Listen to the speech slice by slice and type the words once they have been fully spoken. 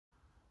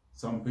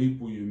Some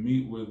people, you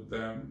meet with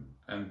them,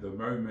 and the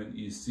moment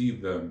you see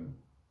them,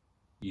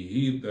 you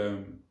hear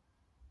them,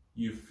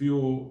 you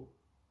feel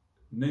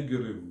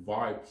negative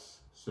vibes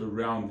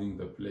surrounding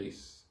the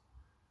place.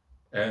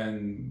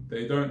 And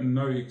they don't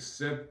know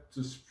except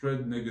to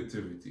spread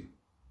negativity.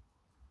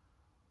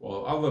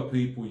 While other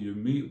people, you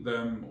meet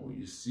them, or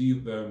you see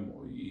them,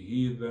 or you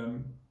hear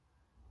them,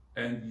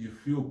 and you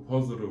feel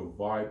positive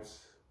vibes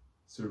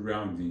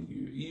surrounding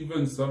you.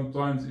 Even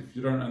sometimes if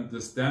you don't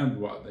understand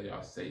what they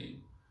are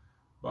saying,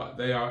 but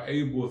they are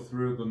able,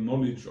 through the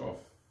knowledge of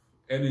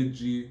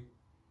energy,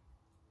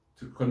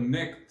 to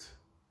connect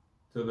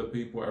to the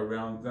people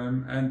around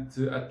them and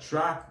to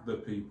attract the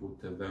people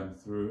to them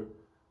through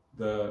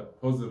the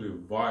positive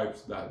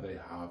vibes that they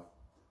have.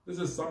 This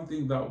is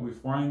something that we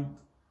find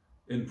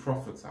in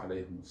Prophets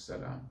alayhimus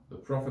salam. The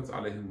Prophets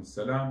alayhimus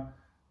salam,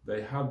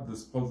 they had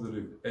this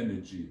positive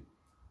energy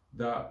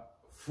that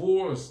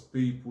forced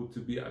people to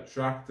be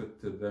attracted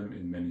to them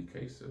in many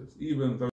cases, even though